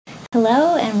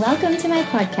Hello and welcome to my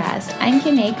podcast. I'm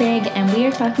Kim Akrig and we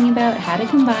are talking about how to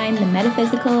combine the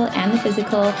metaphysical and the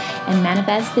physical and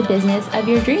manifest the business of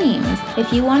your dreams.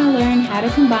 If you want to learn how to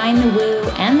combine the woo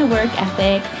and the work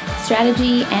ethic,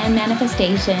 strategy and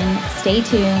manifestation, stay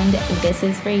tuned. This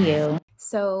is for you.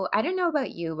 So I don't know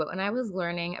about you, but when I was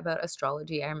learning about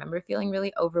astrology, I remember feeling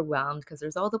really overwhelmed because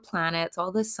there's all the planets,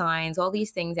 all the signs, all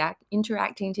these things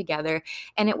interacting together.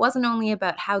 And it wasn't only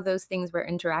about how those things were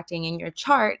interacting in your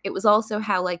chart, it was also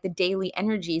how like the daily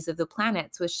energies of the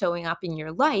planets was showing up in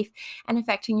your life and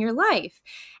affecting your life.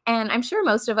 And I'm sure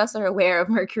most of us are aware of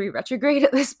Mercury retrograde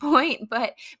at this point,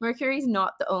 but Mercury is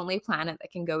not the only planet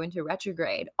that can go into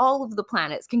retrograde. All of the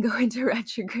planets can go into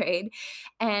retrograde.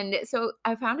 And so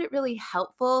I found it really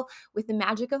helpful with the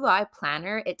Magic of Eye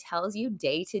planner. It tells you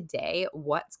day to day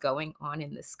what's going on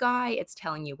in the sky. It's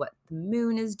telling you what the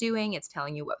moon is doing. It's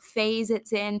telling you what phase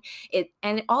it's in.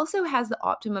 And it also has the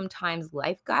Optimum Times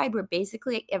Life Guide, where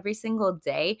basically every single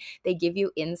day they give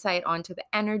you insight onto the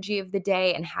energy of the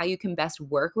day and how you can best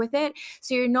work with it.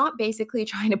 So you're not basically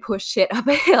trying to push shit up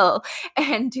a hill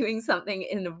and doing something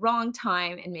in the wrong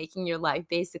time and making your life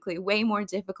basically way more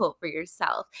difficult for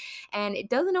yourself. And it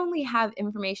doesn't only have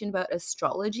information about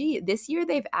astrology. This year,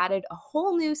 they've added a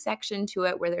whole new section to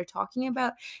it where they're talking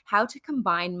about how to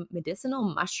combine medicinal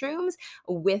mushrooms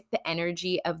with the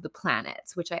energy of the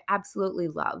planets, which I absolutely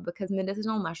love because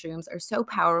medicinal mushrooms are so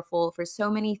powerful for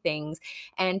so many things.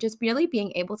 And just really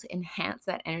being able to enhance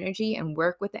that energy and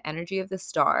work with the energy of the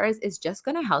stars is just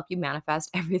going to help you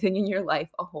manifest everything in your life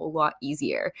a whole lot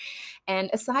easier. And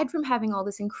aside from having all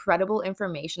this incredible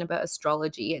information about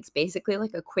astrology, it's basically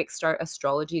like a quick start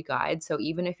astrology guide. So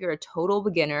even if you're a total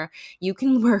beginner, you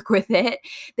can work with it.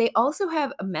 They also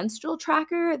have a menstrual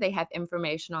tracker. They have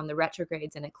information on the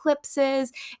retrogrades and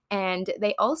eclipses. And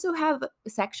they also have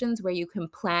sections where you can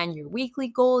plan your weekly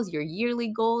goals, your yearly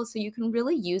goals. So you can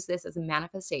really use this as a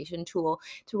manifestation tool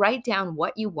to write down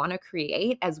what you want to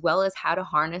create, as well as how to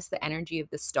harness the energy of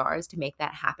the stars to make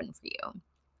that happen for you.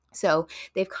 So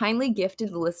they've kindly gifted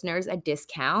the listeners a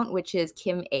discount, which is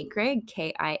Kim Akrig,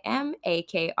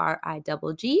 KIMAKRIGG,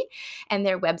 and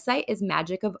their website is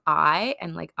Magic of Eye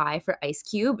and like I for Ice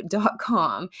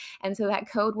Cube.com. And so that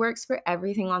code works for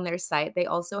everything on their site. They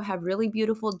also have really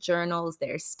beautiful journals,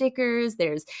 there's stickers,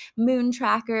 there's moon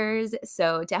trackers.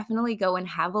 So definitely go and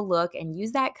have a look and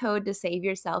use that code to save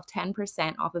yourself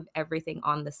 10% off of everything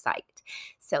on the site.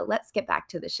 So let's get back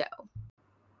to the show.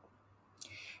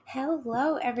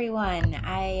 Hello, everyone.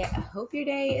 I hope your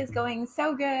day is going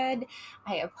so good.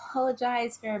 I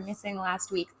apologize for missing last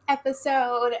week's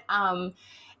episode.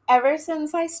 Ever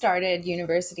since I started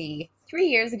university 3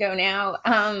 years ago now,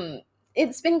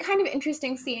 it's been kind of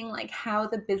interesting seeing like how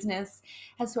the business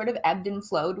has sort of ebbed and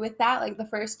flowed with that. Like the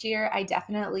first year, I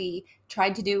definitely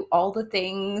tried to do all the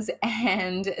things,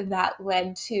 and that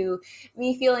led to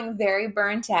me feeling very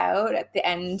burnt out at the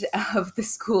end of the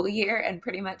school year and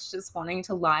pretty much just wanting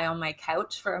to lie on my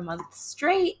couch for a month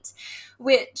straight,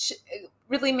 which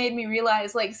really made me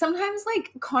realize like sometimes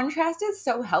like contrast is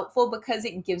so helpful because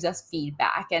it gives us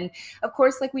feedback. And of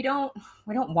course, like we don't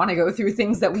want to go through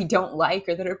things that we don't like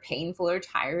or that are painful or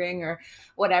tiring or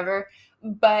whatever,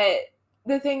 but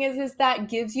the thing is that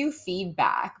gives you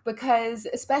feedback, because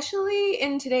especially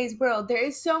in today's world, there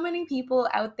is so many people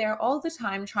out there all the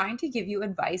time trying to give you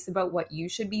advice about what you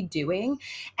should be doing.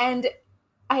 And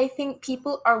I think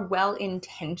people are well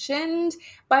intentioned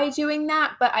by doing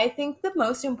that, but I think the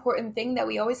most important thing that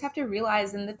we always have to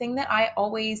realize, and the thing that I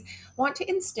always want to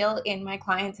instill in my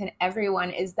clients and everyone,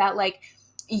 is that like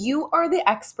you are the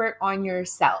expert on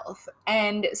yourself.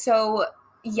 And so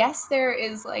yes, there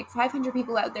is like 500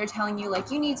 people out there telling you like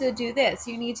you need to do this,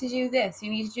 you need to do this, you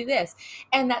need to do this.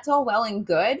 And that's all well and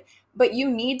good, but you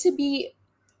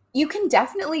can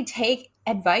definitely take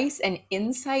advice and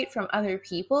insight from other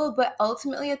people, but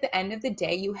ultimately at the end of the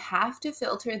day, you have to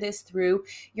filter this through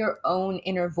your own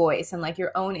inner voice and like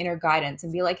your own inner guidance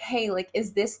and be like, hey, like,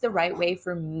 is this the right way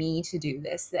for me to do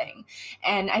this thing?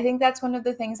 And I think that's one of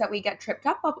the things that we get tripped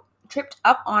up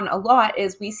on a lot,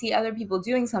 is we see other people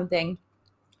doing something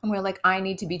and we're like, I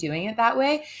need to be doing it that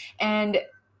way. And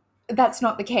that's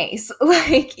not the case.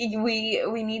 Like we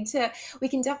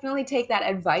can definitely take that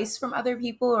advice from other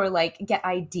people or like get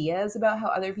ideas about how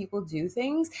other people do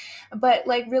things. But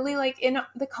like really like in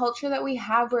the culture that we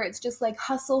have where it's just like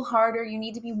hustle harder, you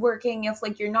need to be working. If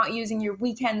like you're not using your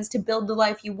weekends to build the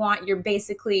life you want, you're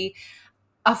basically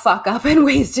a fuck up and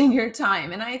wasting your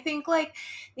time. And I think like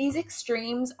these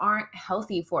extremes aren't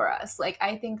healthy for us. Like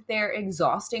I think they're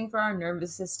exhausting for our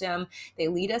nervous system. They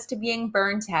lead us to being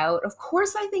burnt out. Of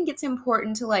course, I think it's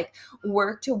important to like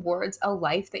work towards a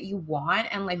life that you want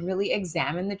and like really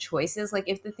examine the choices. Like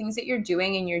if the things that you're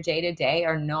doing in your day to day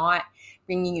are not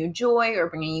bringing you joy or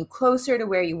bringing you closer to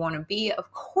where you want to be,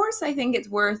 of course, I think it's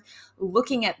worth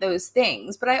looking at those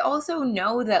things. But I also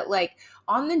know that like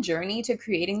on the journey to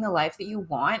creating the life that you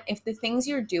want, if the things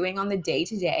you're doing on the day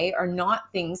to day are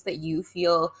not things that you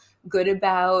feel good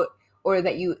about or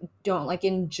that you don't like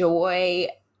enjoy,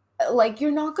 like you're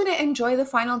not going to enjoy the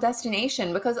final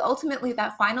destination, because ultimately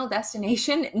that final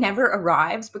destination never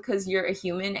arrives, because you're a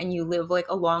human and you live like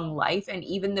a long life, and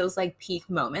even those like peak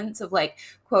moments of like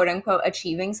quote unquote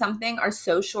achieving something are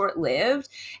so short lived,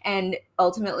 and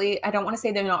ultimately I don't want to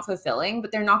say they're not fulfilling,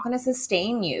 but they're not going to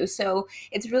sustain you. So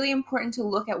it's really important to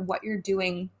look at what you're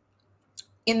doing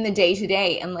in the day to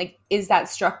day and like, is that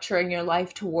structuring your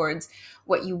life towards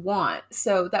what you want?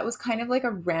 So that was kind of like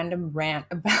a random rant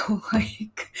about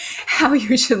like how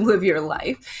you should live your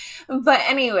life. But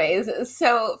anyways,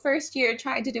 so first year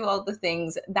tried to do all the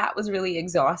things. That was really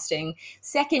exhausting.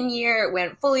 Second year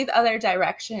went fully the other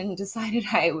direction, decided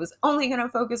I was only going to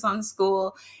focus on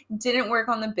school, didn't work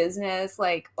on the business,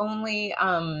 like only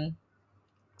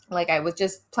like I was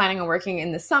just planning on working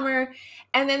in the summer.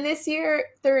 And then this year,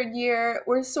 third year,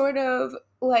 we're sort of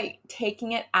like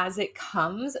taking it as it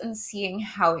comes and seeing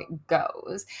how it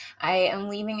goes. I am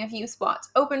leaving a few spots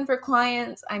open for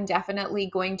clients. I'm definitely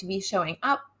going to be showing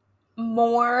up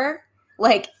more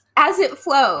like as it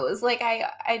flows. Like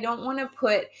I don't want to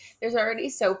put, there's already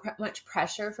so much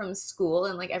pressure from school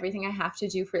and like everything I have to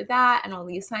do for that and all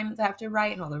the assignments I have to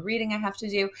write and all the reading I have to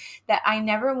do, that I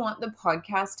never want the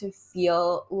podcast to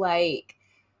feel like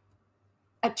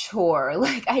a chore.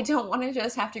 Like I don't want to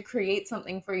just have to create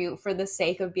something for you for the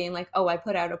sake of being like, oh, I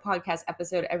put out a podcast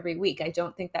episode every week. I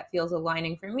don't think that feels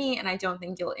aligning for me, and I don't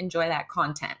think you'll enjoy that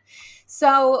content.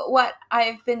 So what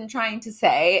I've been trying to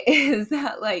say is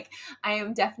that like I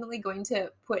am definitely going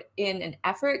to put in an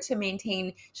effort to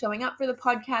maintain showing up for the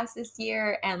podcast this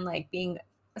year and like being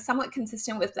somewhat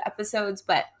consistent with the episodes.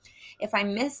 But if I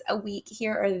miss a week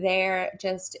here or there,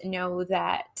 just know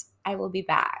that I will be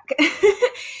back.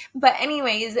 But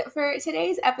anyways, for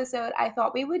today's episode, I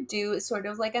thought we would do sort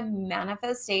of like a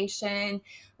manifestation,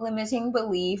 limiting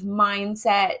belief,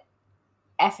 mindset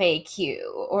FAQ,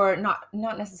 or not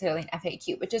necessarily an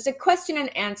FAQ, but just a question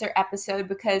and answer episode,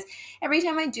 because every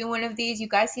time I do one of these, you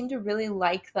guys seem to really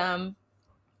like them.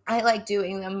 I like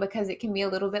doing them because it can be a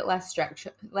little bit less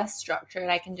structured.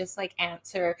 I can just like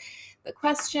answer the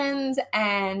questions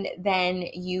and then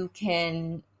you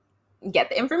can get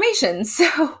the information.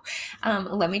 So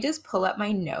let me just pull up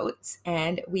my notes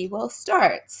and we will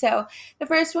start. So the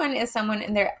first one is someone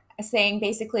in there saying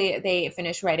basically they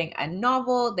finished writing a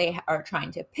novel. They are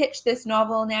trying to pitch this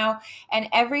novel now. And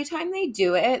every time they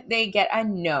do it, they get a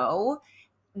no.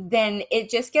 Then it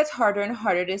just gets harder and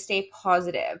harder to stay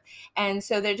positive. And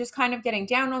so they're just kind of getting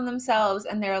down on themselves,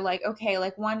 and they're like, okay,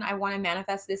 like one, I want to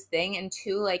manifest this thing, and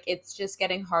two, like it's just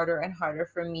getting harder and harder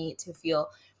for me to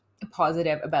feel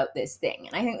positive about this thing.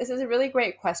 And I think this is a really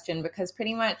great question, because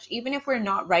pretty much even if we're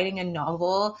not writing a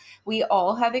novel, we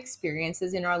all have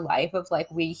experiences in our life of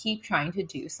like we keep trying to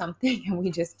do something and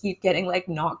we just keep getting like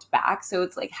knocked back. So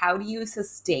it's like, how do you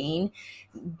sustain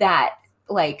that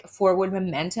like forward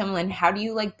momentum, and how do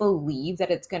you like believe that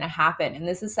it's going to happen? And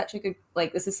this is such a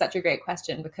great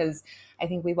question, because I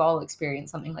think we've all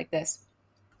experienced something like this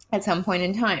at some point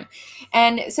in time.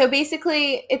 And so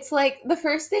basically it's like the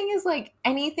first thing is like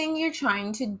anything you're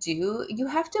trying to do, you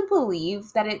have to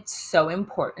believe that it's so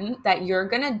important that you're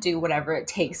going to do whatever it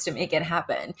takes to make it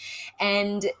happen.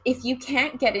 And if you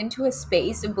can't get into a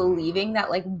space of believing that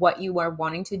like what you are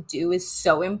wanting to do is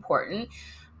so important,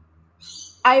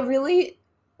 I really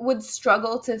would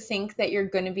struggle to think that you're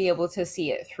going to be able to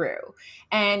see it through.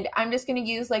 And I'm just going to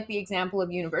use like the example of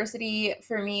university.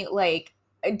 For me, like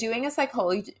doing a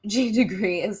psychology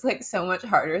degree is like so much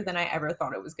harder than I ever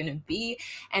thought it was going to be.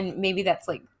 And maybe that's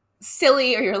like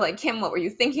silly, or you're like, Kim, what were you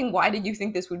thinking? Why did you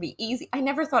think this would be easy? I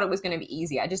never thought it was going to be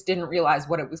easy. I just didn't realize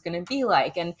what it was going to be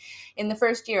like. And in the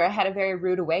first year, I had a very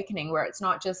rude awakening where it's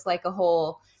not just like a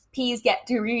whole P's get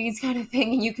degrees kind of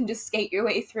thing, and you can just skate your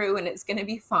way through and it's going to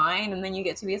be fine, and then you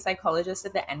get to be a psychologist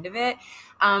at the end of it.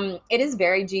 It is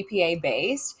very GPA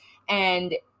based,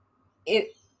 and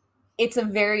it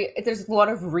there's a lot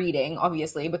of reading,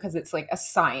 obviously, because it's like a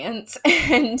science,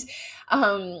 and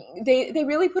they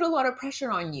really put a lot of pressure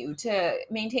on you to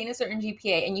maintain a certain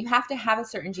GPA, and you have to have a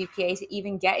certain GPA to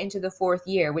even get into the fourth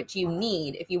year, which you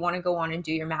need if you want to go on and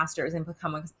do your master's and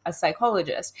become a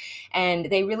psychologist. And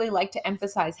they really like to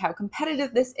emphasize how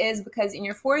competitive this is, because in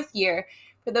your fourth year,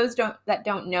 for those that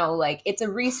don't know, like, it's a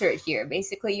research year.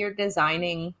 Basically, you're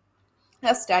designing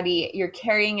a study, you're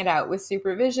carrying it out with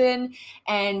supervision,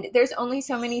 and there's only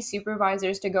so many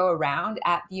supervisors to go around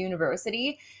at the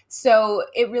university. So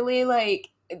it really, like,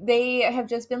 they have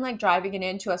just been like driving it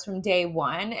into us from day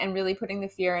one and really putting the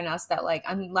fear in us that, like,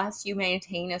 unless you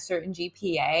maintain a certain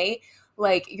GPA,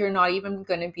 like, you're not even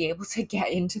going to be able to get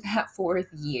into that fourth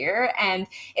year. And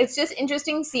it's just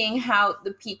interesting seeing how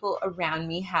the people around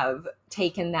me have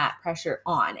taken that pressure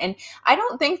on. And I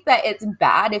don't think that it's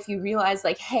bad if you realize,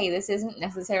 like, hey, this isn't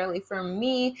necessarily for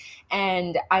me,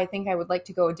 and I think I would like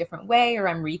to go a different way, or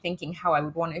I'm rethinking how I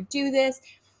would want to do this.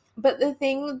 But the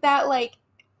thing that, like,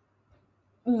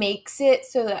 makes it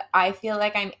so that I feel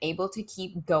like I'm able to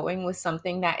keep going with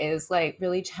something that is, like,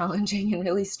 really challenging and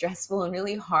really stressful and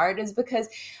really hard is because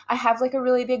I have, like, a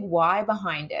really big why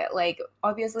behind it. Like,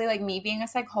 obviously, like, me being a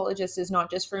psychologist is not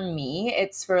just for me,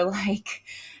 it's for, like,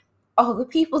 all the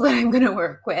people that I'm going to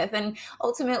work with. And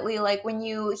ultimately, like, when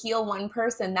you heal one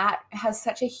person, that has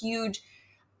such a huge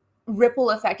ripple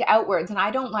effect outwards. And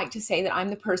I don't like to say that I'm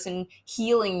the person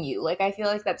healing you. Like, I feel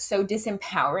like that's so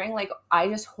disempowering. Like, I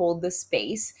just hold the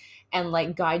space and,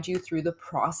 like, guide you through the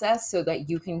process so that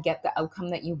you can get the outcome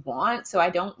that you want. So I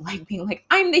don't like being like,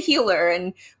 I'm the healer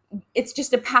and it's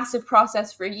just a passive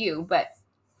process for you. But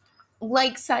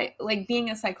like being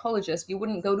a psychologist, you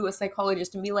wouldn't go to a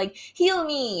psychologist and be like, heal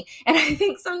me. And I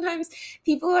think sometimes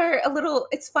people are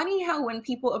it's funny how when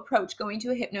people approach going to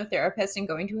a hypnotherapist and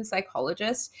going to a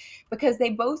psychologist, because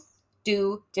they both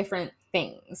do different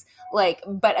things, like,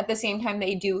 but at the same time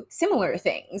they do similar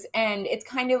things, and it's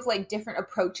kind of like different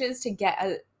approaches to get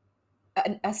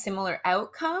a similar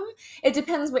outcome. It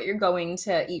depends what you're going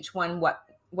to each one,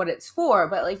 what it's for,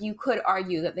 but, like, you could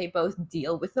argue that they both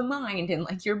deal with the mind and,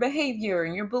 like, your behavior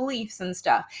and your beliefs and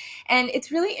stuff. And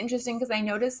it's really interesting because I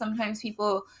notice sometimes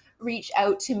people reach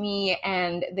out to me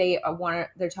and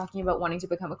they're talking about wanting to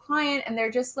become a client, and they're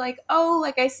just like, oh,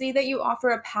 like, I see that you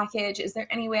offer a package. Is there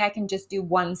any way I can just do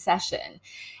one session?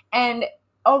 And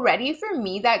already for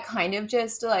me, that kind of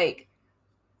just, like,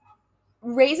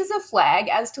 raises a flag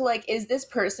as to, like, is this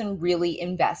person really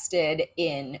invested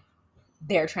in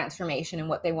their transformation and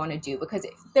what they want to do? Because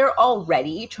if they're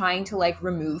already trying to, like,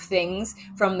 remove things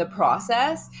from the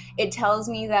process, it tells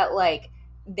me that, like,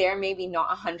 they're maybe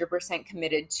not 100%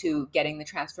 committed to getting the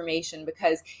transformation.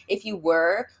 Because if you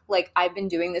were, like, I've been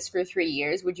doing this for 3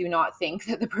 years, would you not think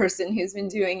that the person who's been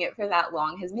doing it for that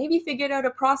long has maybe figured out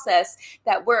a process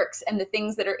that works, and the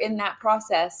things that are in that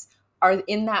process are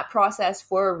in that process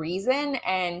for a reason?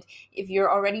 And if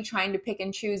you're already trying to pick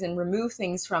and choose and remove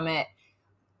things from it,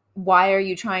 why are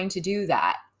you trying to do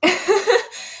that?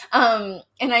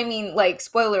 And I mean, like,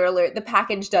 spoiler alert, the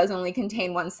package does only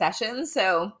contain one session.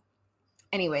 So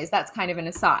anyways, that's kind of an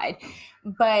aside.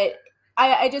 But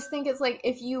I just think it's like,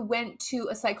 if you went to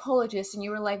a psychologist and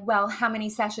you were like, well, how many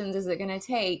sessions is it going to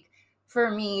take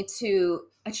for me to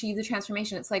achieve the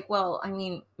transformation? It's like, well, I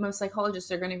mean, most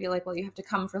psychologists are going to be like, well, you have to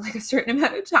come for, like, a certain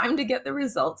amount of time to get the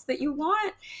results that you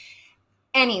want.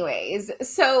 Anyways,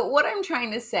 so what I'm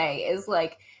trying to say is,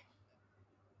 like,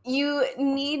 you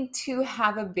need to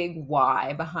have a big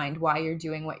why behind why you're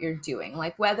doing what you're doing.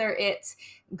 Like, whether it's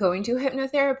going to a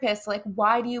hypnotherapist, like,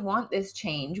 why do you want this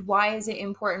change? Why is it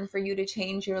important for you to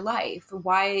change your life?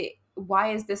 Why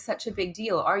is this such a big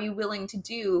deal? Are you willing to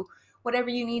do whatever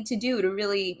you need to do to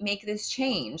really make this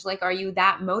change? Like, are you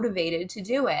that motivated to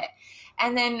do it?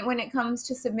 And then when it comes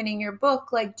to submitting your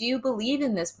book, like, do you believe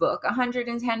in this book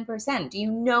 110%? Do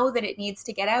you know that it needs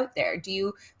to get out there? Do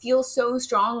you feel so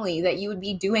strongly that you would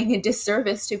be doing a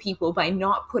disservice to people by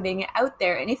not putting it out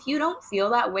there? And if you don't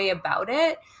feel that way about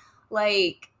it,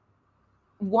 like,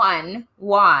 one,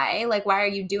 why? Like, why are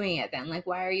you doing it then? Like,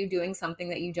 why are you doing something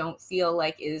that you don't feel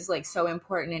like is, like, so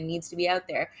important and needs to be out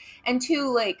there? And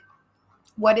two, like,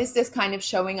 what is this kind of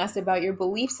showing us about your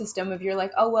belief system if you're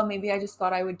like, oh, well, maybe I just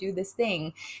thought I would do this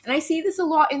thing? And I see this a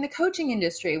lot in the coaching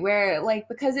industry where, like,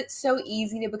 because it's so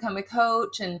easy to become a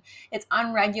coach and it's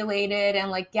unregulated,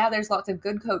 and, like, yeah, there's lots of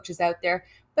good coaches out there,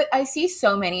 but I see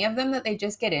so many of them that they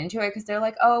just get into it because they're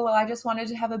like, oh, well, I just wanted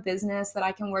to have a business that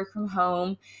I can work from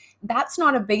home. That's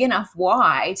not a big enough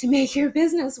why to make your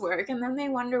business work. And then they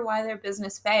wonder why their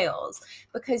business fails,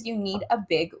 because you need a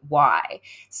big why.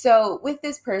 So with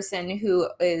this person who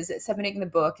is submitting the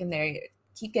book and they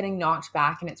keep getting knocked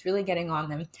back and it's really getting on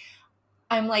them,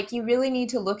 I'm like, you really need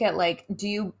to look at like,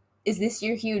 is this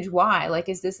your huge why? Like,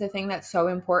 is this the thing that's so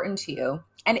important to you?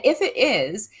 And if it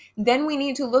is, then we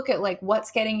need to look at like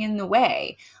what's getting in the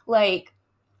way. Like,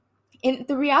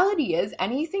 the reality is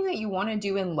anything that you want to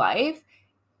do in life,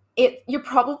 you're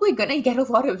probably going to get a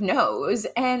lot of no's,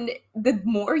 and the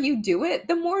more you do it,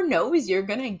 the more no's you're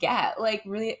going to get. Like,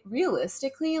 really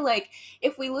realistically, like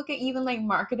if we look at even like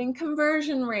marketing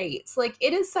conversion rates, like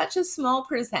it is such a small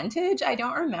percentage. I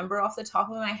don't remember off the top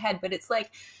of my head, but it's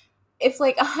like if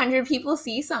like 100 people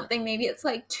see something, maybe it's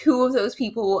like 2 of those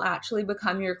people will actually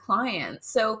become your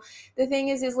clients. So the thing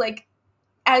is like,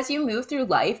 as you move through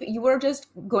life, you are just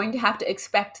going to have to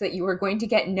expect that you are going to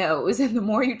get no's. And the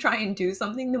more you try and do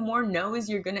something, the more no's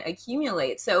you're going to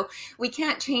accumulate. So we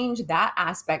can't change that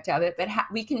aspect of it, but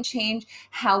we can change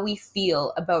how we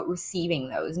feel about receiving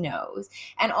those no's.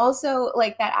 And also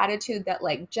like that attitude that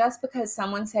like, just because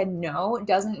someone said no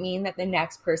doesn't mean that the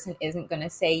next person isn't going to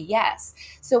say yes.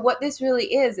 So what this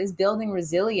really is building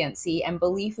resiliency and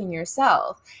belief in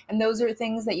yourself. And those are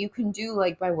things that you can do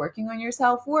like by working on your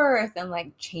self-worth and like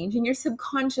changing your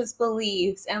subconscious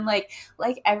beliefs. And like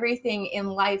everything in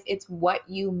life, it's what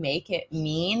you make it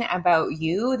mean about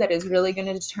you that is really going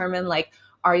to determine like,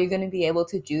 are you going to be able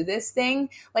to do this thing?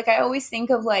 Like I always think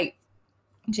of like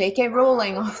J.K.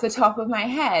 Rowling off the top of my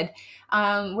head,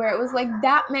 where it was like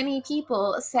that many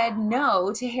people said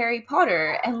no to Harry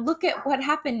Potter, and look at what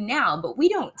happened now. But we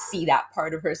don't see that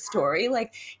part of her story.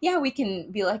 Like, yeah, we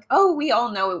can be like, oh, we all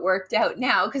know it worked out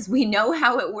now because we know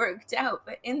how it worked out.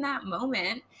 But in that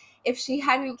moment, if she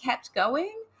hadn't kept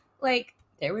going, like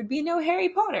there would be no Harry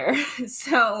Potter.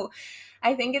 So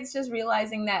I think it's just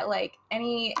realizing that like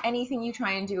anything you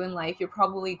try and do in life, you're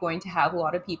probably going to have a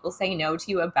lot of people say no to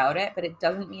you about it, but it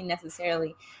doesn't mean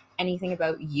necessarily anything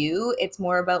about you. It's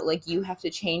more about like you have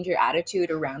to change your attitude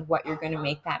around what you're going to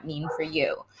make that mean for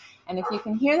you. And if you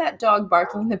can hear that dog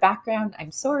barking in the background,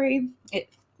 I'm sorry. It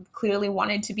clearly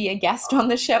wanted to be a guest on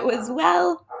the show as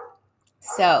well.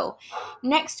 So,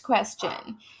 next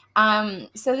question.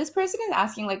 So this person is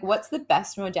asking like, what's the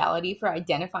best modality for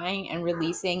identifying and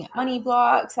releasing money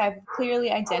blocks? I've clearly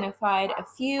identified a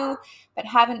few, but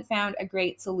haven't found a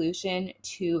great solution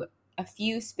to a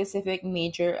few specific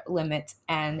major limits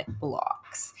and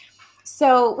blocks.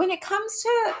 So when it comes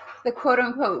to the quote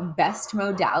unquote best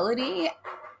modality,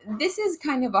 this is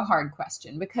kind of a hard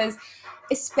question because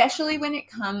especially when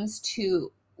it comes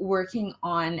to working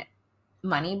on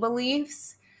money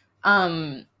beliefs,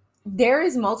 there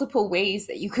is multiple ways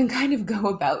that you can kind of go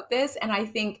about this. And I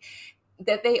think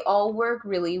that they all work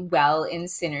really well in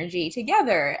synergy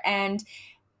together. And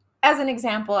as an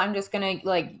example, I'm just going to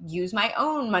like use my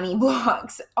own money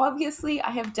blocks. Obviously,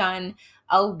 I have done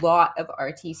a lot of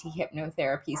RTT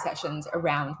hypnotherapy sessions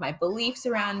around my beliefs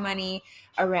around money,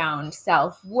 around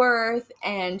self-worth.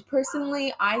 And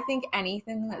personally, I think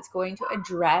anything that's going to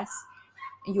address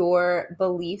your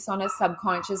beliefs on a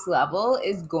subconscious level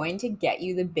is going to get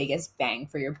you the biggest bang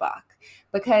for your buck.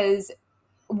 Because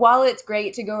while it's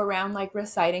great to go around like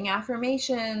reciting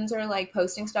affirmations or like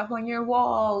posting stuff on your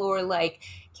wall or like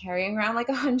carrying around like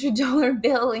 $100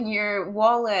 bill in your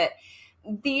wallet,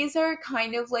 these are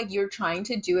kind of like you're trying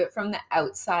to do it from the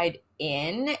outside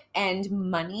in, and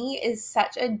money is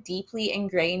such a deeply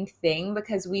ingrained thing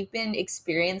because we've been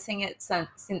experiencing it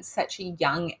since such a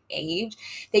young age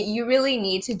that you really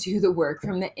need to do the work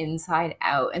from the inside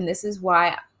out. And this is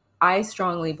why I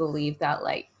strongly believe that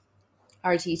like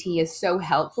RTT is so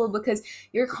helpful, because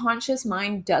your conscious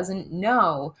mind doesn't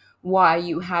know why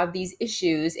you have these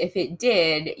issues. If it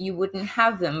did, you wouldn't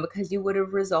have them because you would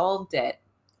have resolved it.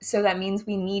 So that means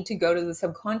we need to go to the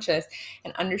subconscious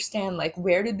and understand, like,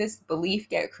 where did this belief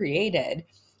get created?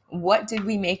 What did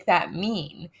we make that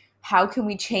mean? How can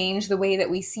we change the way that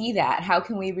we see that? How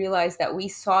can we realize that we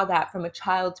saw that from a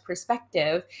child's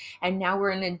perspective and now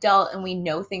we're an adult and we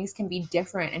know things can be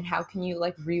different? And how can you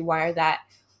like rewire that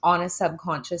on a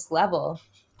subconscious level?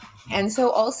 And so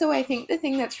also I think the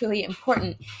thing that's really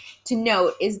important to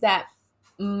note is that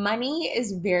money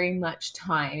is very much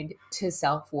tied to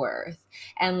self-worth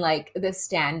and like the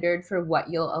standard for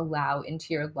what you'll allow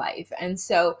into your life. And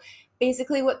so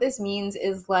basically what this means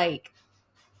is like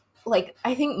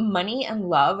I think money and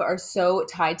love are so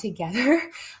tied together.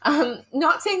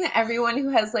 Not saying that everyone who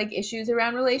has like issues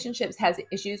around relationships has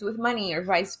issues with money or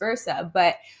vice versa,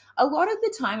 but a lot of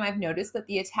the time I've noticed that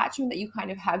the attachment that you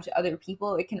kind of have to other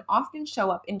people, it can often show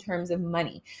up in terms of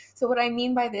money. So what I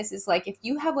mean by this is like if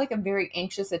you have like a very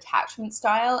anxious attachment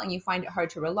style and you find it hard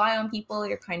to rely on people,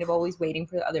 you're kind of always waiting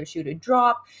for the other shoe to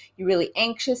drop, you're really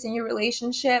anxious in your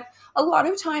relationship, a lot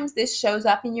of times this shows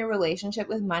up in your relationship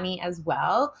with money as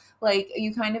well. Like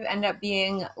you kind of end up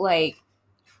being like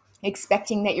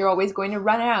expecting that you're always going to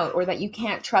run out, or that you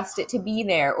can't trust it to be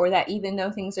there, or that even though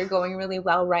things are going really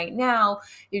well right now,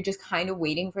 you're just kind of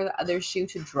waiting for the other shoe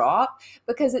to drop.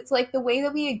 Because it's like the way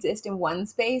that we exist in one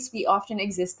space, we often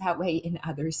exist that way in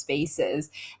other spaces.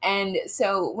 And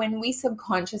so when we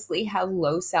subconsciously have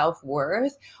low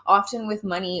self-worth, often with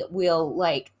money, we'll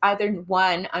like either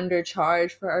one,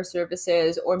 undercharge for our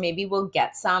services, or maybe we'll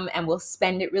get some and we'll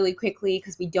spend it really quickly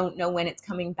because we don't know when it's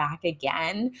coming back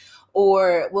again.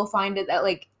 Or we'll find it that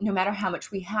like no matter how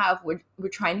much we have, we're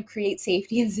trying to create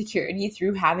safety and security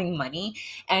through having money.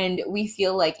 And we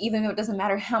feel like even though it doesn't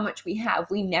matter how much we have,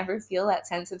 we never feel that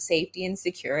sense of safety and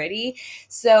security.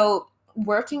 So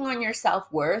working on your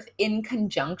self-worth in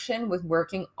conjunction with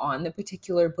working on the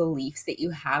particular beliefs that you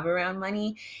have around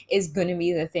money is going to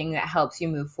be the thing that helps you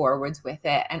move forwards with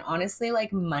it. And honestly,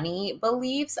 like money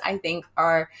beliefs, I think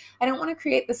are, I don't want to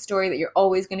create the story that you're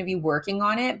always going to be working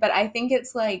on it, but I think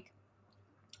it's like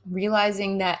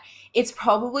realizing that it's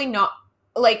probably not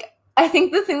like, I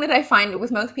think the thing that I find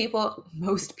with most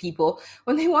people,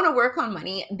 when they want to work on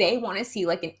money, they want to see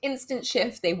like an instant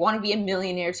shift. They want to be a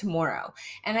millionaire tomorrow.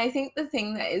 And I think the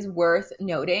thing that is worth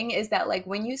noting is that like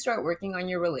when you start working on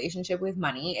your relationship with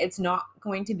money, it's not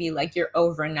going to be like you're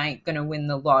overnight going to win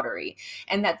the lottery.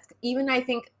 And that's even, I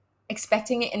think,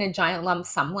 expecting it in a giant lump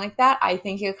sum like that, I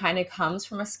think it kind of comes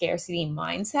from a scarcity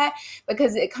mindset,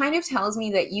 because it kind of tells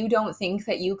me that you don't think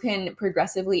that you can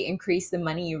progressively increase the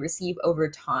money you receive over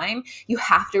time. You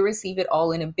have to receive it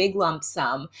all in a big lump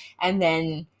sum. And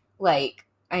then like,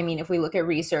 I mean, if we look at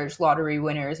research, lottery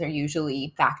winners are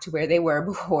usually back to where they were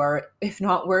before, if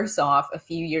not worse off a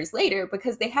few years later,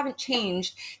 because they haven't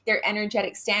changed their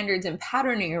energetic standards and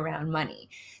patterning around money.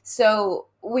 So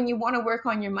when you want to work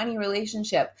on your money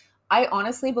relationship, I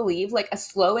honestly believe like a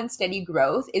slow and steady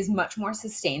growth is much more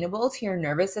sustainable to your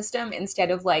nervous system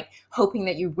instead of like hoping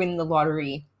that you win the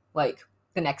lottery like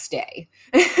the next day.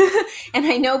 And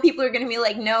I know people are going to be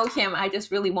like, no, Kim, I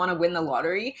just really want to win the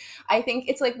lottery. I think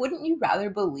it's like, wouldn't you rather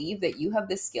believe that you have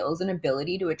the skills and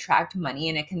ability to attract money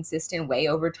in a consistent way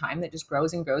over time that just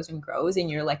grows and grows and grows, and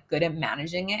you're like good at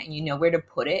managing it and you know where to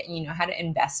put it and you know how to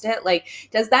invest it? Like,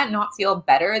 does that not feel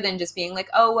better than just being like,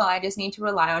 oh, well, I just need to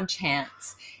rely on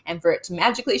chance and for it to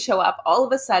magically show up all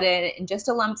of a sudden in just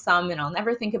a lump sum and I'll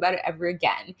never think about it ever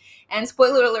again? And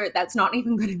spoiler alert, that's not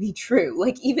even going to be true.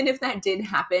 Like, even if that did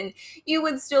happen, you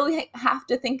would still have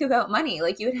to think about money.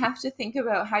 Like, you would have to think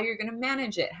about how you're going to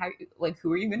manage it, how, like,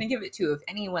 who are you going to give it to, if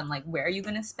anyone, like, where are you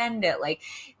going to spend it? Like,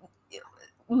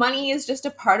 money is just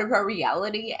a part of our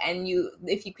reality, and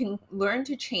if you can learn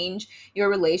to change your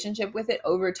relationship with it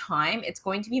over time, it's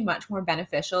going to be much more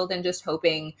beneficial than just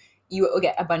hoping you will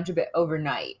get a bunch of it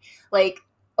overnight. Like,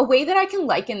 a way that I can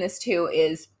liken this to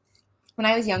is when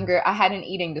I was younger, I had an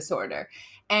eating disorder.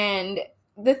 And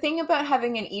the thing about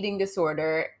having an eating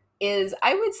disorder is,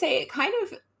 I would say it kind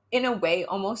of, in a way,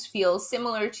 almost feels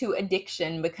similar to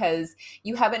addiction, because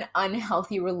you have an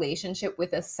unhealthy relationship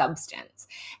with a substance.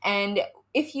 And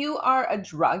if you are a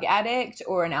drug addict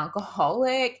or an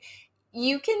alcoholic,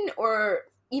 you can, or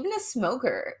even a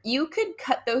smoker, you could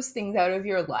cut those things out of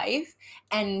your life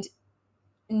and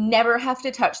never have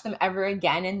to touch them ever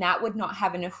again, and that would not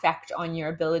have an effect on your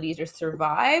ability to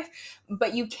survive.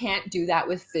 But you can't do that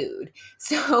with food.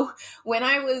 So when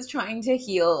I was trying to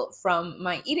heal from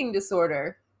my eating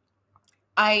disorder,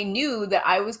 I knew that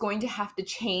I was going to have to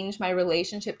change my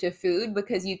relationship to food,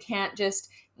 because you can't just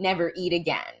never eat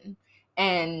again.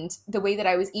 And the way that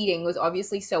I was eating was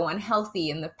obviously so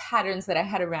unhealthy, and the patterns that I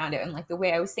had around it and like the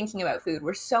way I was thinking about food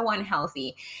were so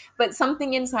unhealthy. But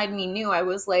something inside me knew, I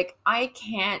was like, I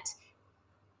can't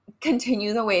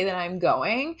continue the way that I'm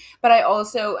going. But I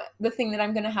also, the thing that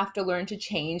I'm going to have to learn to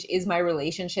change is my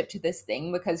relationship to this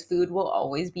thing, because food will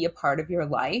always be a part of your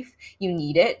life. You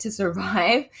need it to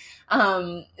survive.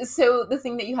 So the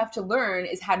thing that you have to learn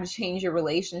is how to change your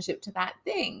relationship to that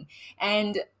thing.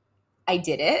 And I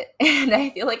did it, and I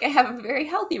feel like I have a very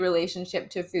healthy relationship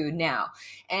to food now.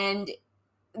 And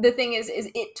the thing is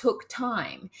it took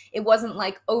time. It wasn't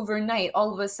like overnight,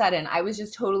 all of a sudden, I was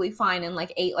just totally fine and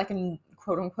like ate like a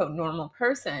quote unquote normal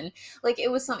person. Like,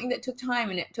 it was something that took time,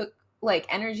 and it took like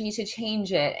energy to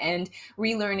change it and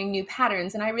relearning new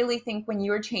patterns. And I really think when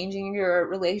you're changing your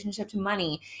relationship to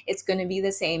money, it's going to be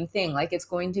the same thing. Like, it's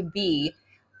going to be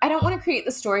I don't want to create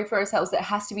the story for ourselves that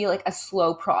has to be like a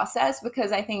slow process,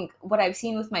 because I think what I've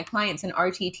seen with my clients in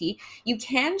RTT, you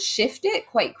can shift it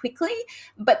quite quickly,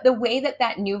 but the way that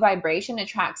that new vibration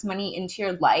attracts money into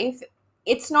your life,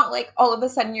 it's not like all of a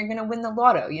sudden you're going to win the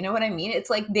lotto. You know what I mean? It's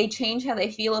like they change how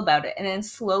they feel about it, and then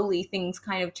slowly things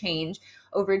kind of change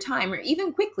over time, or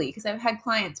even quickly, because I've had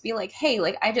clients be like, hey,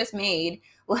 like I just made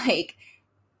like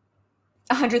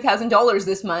 $100,000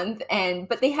 this month,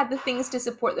 but they had the things to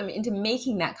support them into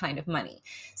making that kind of money.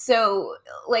 So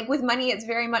like with money, it's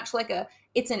very much like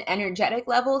it's an energetic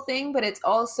level thing, but it's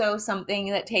also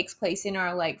something that takes place in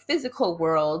our like physical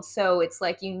world. So it's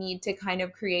like you need to kind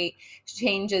of create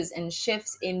changes and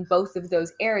shifts in both of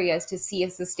those areas to see a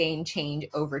sustained change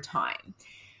over time.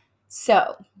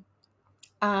 So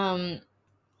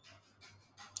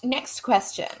next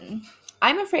question.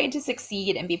 I'm afraid to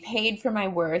succeed and be paid for my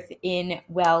worth in,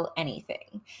 well,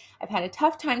 anything. I've had a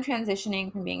tough time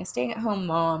transitioning from being a stay-at-home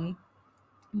mom,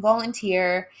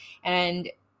 volunteer, and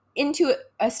into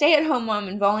a stay-at-home mom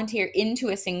and volunteer into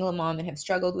a single mom, and have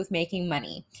struggled with making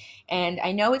money. And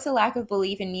I know it's a lack of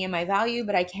belief in me and my value,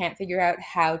 but I can't figure out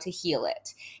how to heal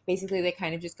it. Basically, they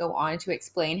kind of just go on to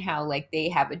explain how like they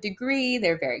have a degree,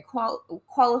 they're very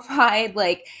qualified,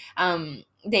 like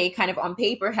they kind of on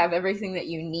paper have everything that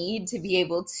you need to be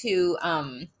able to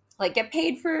like get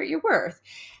paid for your worth.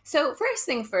 So first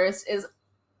thing first is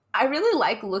I really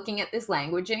like looking at this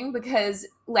languaging, because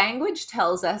language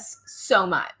tells us so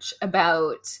much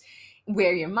about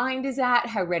where your mind is at,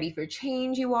 how ready for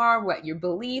change you are, what your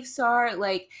beliefs are.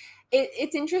 Like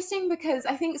it's interesting because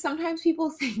I think sometimes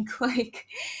people think like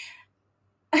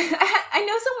I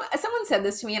know someone said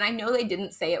this to me, and I know they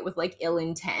didn't say it with like ill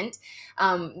intent.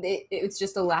 It's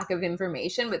just a lack of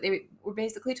information, but they were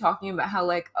basically talking about how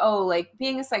like, oh, like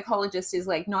being a psychologist is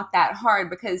like not that hard,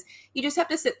 because you just have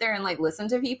to sit there and like listen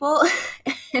to people.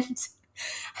 And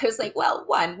I was like, well,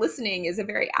 one, listening is a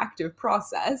very active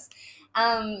process.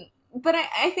 But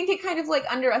I think it kind of like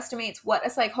underestimates what a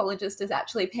psychologist is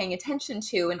actually paying attention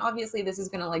to. And obviously this is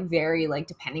going to like vary like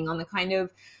depending on the kind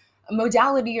of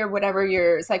modality or whatever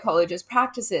your psychologist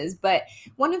practices. But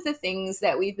one of the things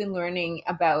that we've been learning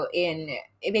about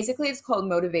basically it's called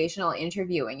motivational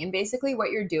interviewing. And basically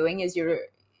what you're doing is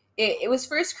it was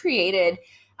first created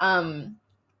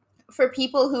for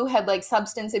people who had like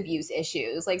substance abuse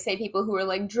issues, like say people who were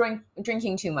like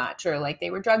drinking too much, or like they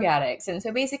were drug addicts. And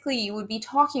so basically you would be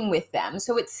talking with them.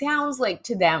 So it sounds like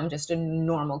to them just a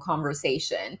normal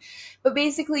conversation, but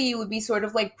basically you would be sort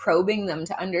of like probing them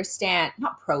to understand,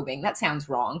 not probing, that sounds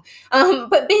wrong.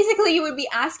 But basically you would be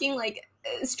asking like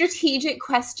strategic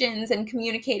questions and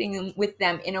communicating them with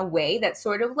them in a way that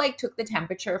sort of like took the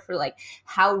temperature for like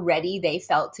how ready they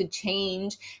felt to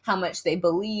change, how much they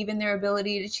believe in their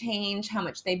ability to change, how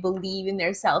much they believe in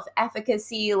their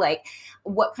self-efficacy, like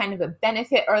what kind of a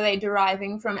benefit are they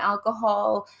deriving from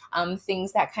alcohol,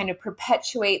 things that kind of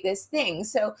perpetuate this thing.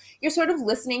 So you're sort of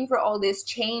listening for all this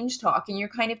change talk, and you're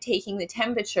kind of taking the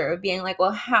temperature of being like,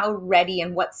 well, how ready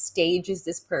and what stage is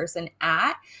this person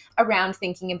at around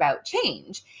thinking about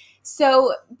change.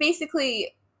 So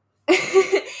basically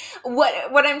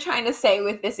what I'm trying to say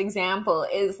with this example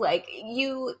is like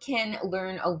you can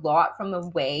learn a lot from the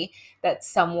way that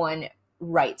someone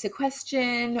writes a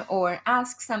question or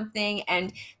asks something.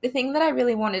 And the thing that I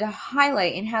really wanted to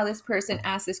highlight in how this person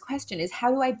asked this question is,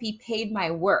 how do I be paid my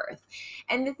worth?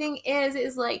 And the thing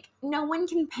is like no one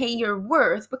can pay your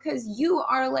worth, because you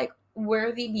are like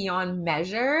worthy beyond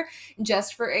measure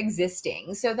just for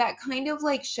existing. So that kind of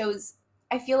like shows,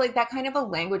 I feel like that kind of a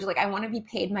language, like I want to be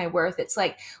paid my worth. It's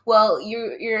like, well,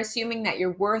 you're assuming that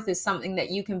your worth is something that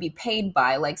you can be paid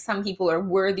by. Like some people are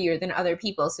worthier than other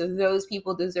people, so those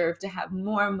people deserve to have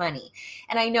more money.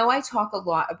 And I know I talk a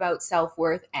lot about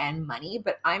self-worth and money,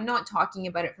 but I'm not talking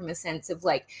about it from a sense of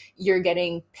like you're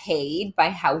getting paid by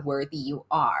how worthy you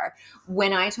are.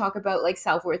 When I talk about like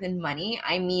self-worth and money,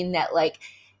 I mean that like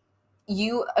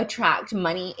you attract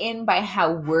money in by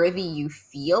how worthy you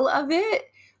feel of it,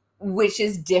 which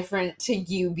is different to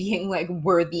you being like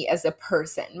worthy as a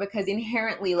person, because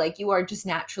inherently like you are just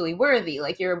naturally worthy,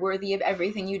 like you're worthy of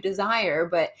everything you desire.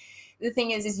 But the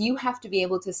thing is you have to be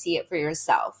able to see it for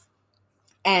yourself.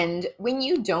 And when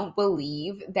you don't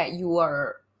believe that you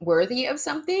are worthy of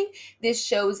something, this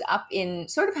shows up in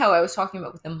sort of how I was talking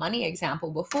about with the money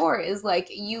example before, is like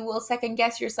you will second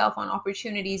guess yourself on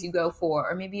opportunities you go for,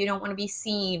 or maybe you don't want to be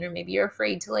seen, or maybe you're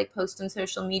afraid to like post on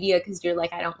social media because you're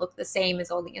like, I don't look the same as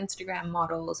all the Instagram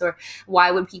models, or why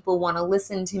would people want to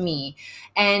listen to me?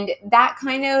 And that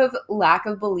kind of lack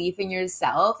of belief in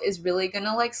yourself is really going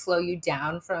to like slow you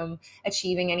down from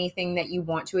achieving anything that you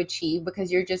want to achieve,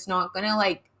 because you're just not going to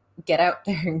like get out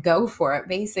there and go for it,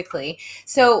 basically.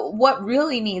 So what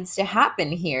really needs to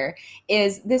happen here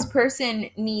is this person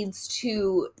needs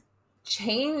to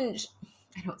change.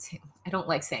 I don't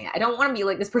like saying it. I don't want to be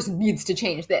like, this person needs to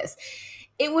change this.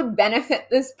 It would benefit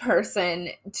this person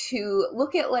to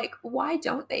look at, like, why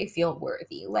don't they feel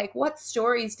worthy? Like, what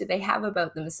stories do they have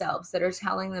about themselves that are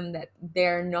telling them that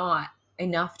they're not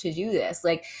enough to do this?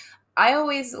 Like, I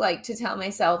always like to tell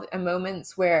myself in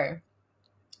moments where,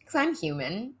 because I'm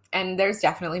human, and there's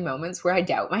definitely moments where I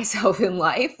doubt myself in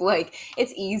life. Like,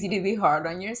 it's easy to be hard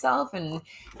on yourself, and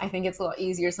I think it's a lot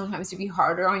easier sometimes to be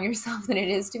harder on yourself than it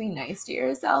is to be nice to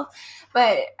yourself.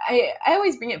 But I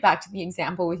always bring it back to the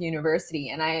example with university,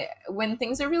 and when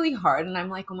things are really hard and I'm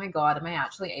like, oh my God, am I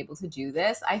actually able to do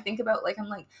this? I think about, like, I'm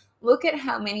like, look at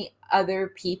how many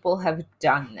other people have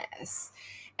done this.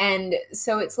 And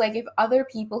so it's like, if other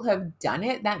people have done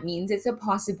it, that means it's a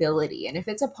possibility. And if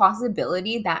it's a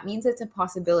possibility, that means it's a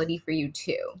possibility for you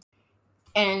too.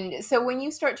 And so when you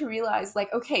start to realize,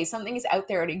 like, okay, something is out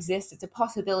there, it exists, it's a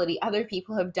possibility, other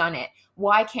people have done it,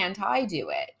 why can't I do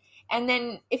it? And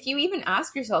then if you even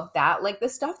ask yourself that, like, the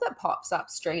stuff that pops up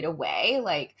straight away,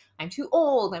 like, I'm too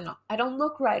old, I don't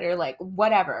look right, or like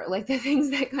whatever, like the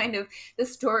things that kind of, the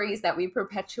stories that we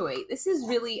perpetuate, this is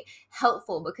really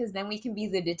helpful, because then we can be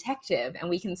the detective and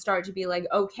we can start to be like,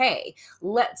 okay,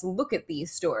 let's look at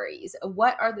these stories.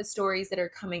 What are the stories that are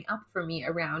coming up for me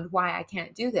around why I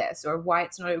can't do this, or why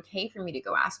it's not okay for me to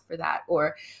go ask for that,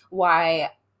 or why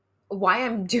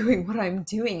I'm doing what I'm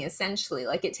doing, essentially.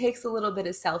 Like, it takes a little bit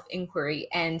of self-inquiry.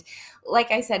 And like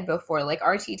I said before, like,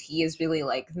 RTT is really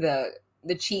like the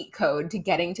cheat code to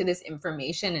getting to this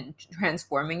information and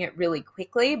transforming it really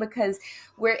quickly, because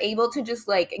we're able to just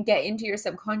like get into your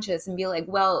subconscious and be like,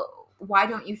 well, why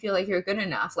don't you feel like you're good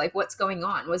enough? Like, what's going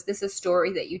on? Was this a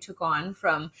story that you took on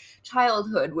from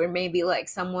childhood, where maybe like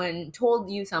someone told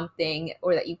you something,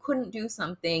 or that you couldn't do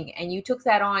something, and you took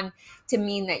that on to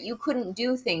mean that you couldn't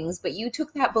do things, but you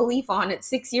took that belief on at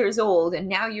 6 years old, and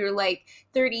now you're like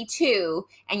 32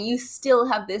 and you still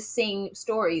have this same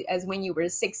story as when you were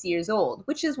 6 years old,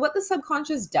 which is what the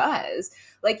subconscious does.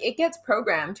 Like, it gets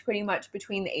programmed pretty much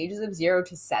between the ages of 0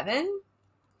 to 7.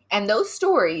 And those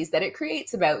stories that it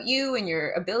creates about you and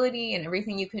your ability and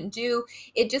everything you can do,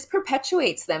 it just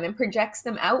perpetuates them and projects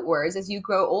them outwards as you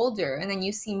grow older. And then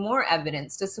you see more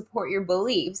evidence to support your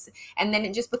beliefs. And then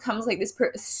it just becomes like this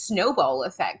snowball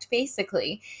effect,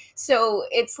 basically. So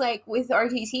it's like with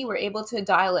RTT, we're able to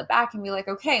dial it back and be like,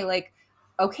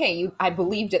 okay, I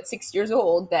believed at 6 years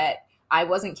old that I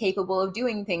wasn't capable of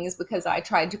doing things because I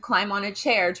tried to climb on a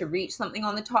chair to reach something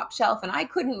on the top shelf and I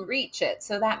couldn't reach it.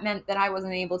 So that meant that I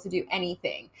wasn't able to do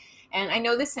anything. And I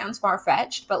know this sounds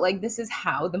far-fetched, but like, this is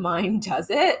how the mind does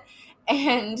it.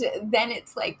 And then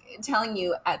it's like telling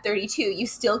you at 32, you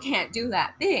still can't do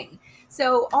that thing.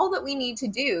 So all that we need to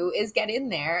do is get in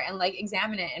there and like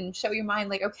examine it and show your mind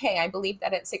like, okay, I believe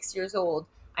that at 6 years old.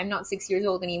 I'm not 6 years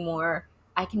old anymore.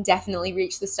 I can definitely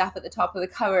reach the stuff at the top of the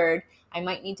cupboard. I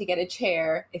might need to get a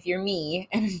chair if you're me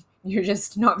and you're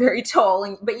just not very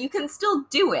tall, but you can still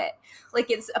do it. Like,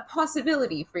 it's a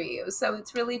possibility for you. So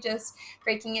it's really just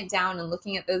breaking it down and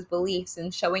looking at those beliefs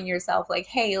and showing yourself like,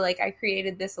 hey, like, I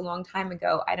created this a long time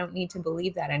ago. I don't need to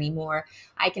believe that anymore.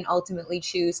 I can ultimately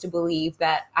choose to believe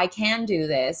that I can do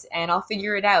this and I'll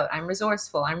figure it out. I'm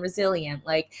resourceful. I'm resilient.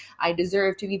 Like, I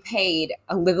deserve to be paid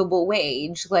a livable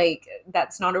wage. Like,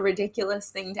 that's not a ridiculous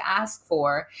thing to ask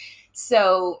for.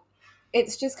 So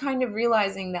it's just kind of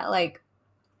realizing that, like,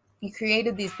 you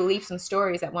created these beliefs and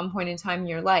stories at one point in time in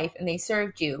your life and they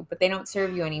served you, but they don't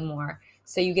serve you anymore.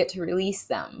 So you get to release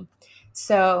them.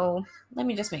 So let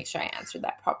me just make sure I answered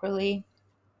that properly.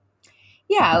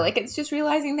 Yeah, like, it's just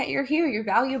realizing that you're here, you're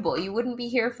valuable. You wouldn't be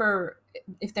here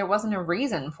if there wasn't a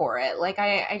reason for it. Like,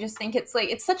 I just think it's like,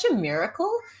 it's such a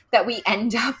miracle that we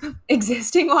end up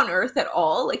existing on Earth at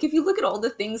all. Like, if you look at all the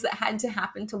things that had to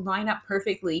happen to line up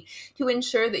perfectly to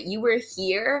ensure that you were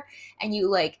here and you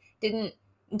like didn't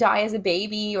die as a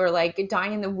baby or like die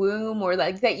in the womb, or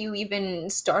like that you even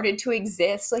started to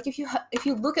exist. Like, if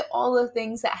you look at all the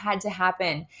things that had to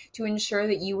happen to ensure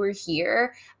that you were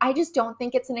here, I just don't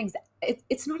think it's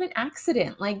it's not an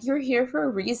accident. Like, you're here for a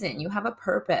reason. You have a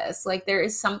purpose. Like, there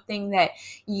is something that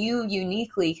you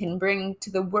uniquely can bring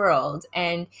to the world,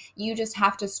 and you just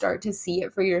have to start to see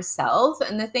it for yourself.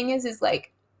 And the thing is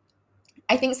like,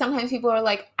 I think sometimes people are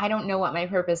like, I don't know what my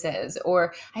purpose is,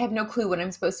 or I have no clue what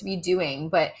I'm supposed to be doing.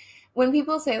 But when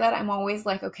people say that, I'm always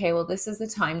like, okay, well, this is the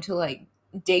time to like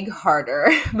dig harder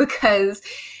because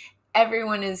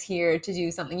everyone is here to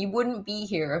do something. You wouldn't be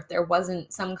here if there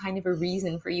wasn't some kind of a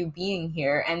reason for you being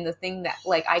here. And the thing that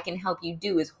like I can help you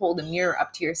do is hold a mirror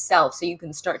up to yourself so you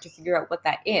can start to figure out what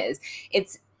that is.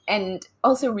 And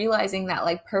also realizing that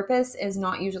like purpose is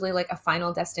not usually like a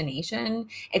final destination.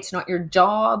 It's not your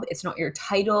job. It's not your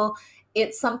title.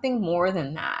 It's something more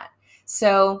than that.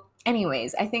 So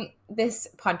anyways, I think this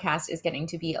podcast is getting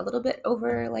to be a little bit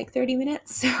over like 30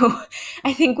 minutes. So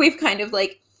I think we've kind of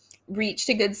like reached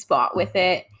a good spot with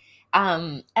it.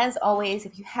 As always,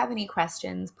 if you have any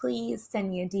questions, please send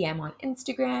me a DM on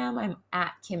Instagram. I'm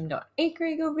at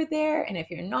kim.acrig over there. And if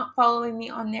you're not following me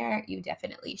on there, you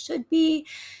definitely should be.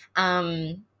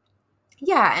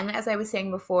 Yeah, and as I was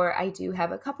saying before, I do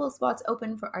have a couple of spots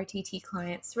open for RTT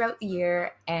clients throughout the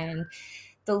year, and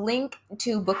the link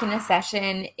to book in a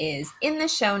session is in the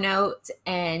show notes.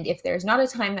 And if there's not a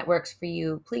time that works for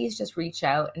you, please just reach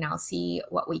out and I'll see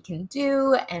what we can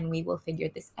do and we will figure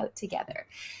this out together.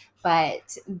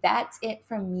 But that's it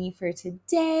from me for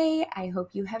today. I hope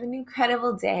you have an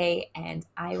incredible day and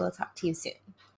I will talk to you soon.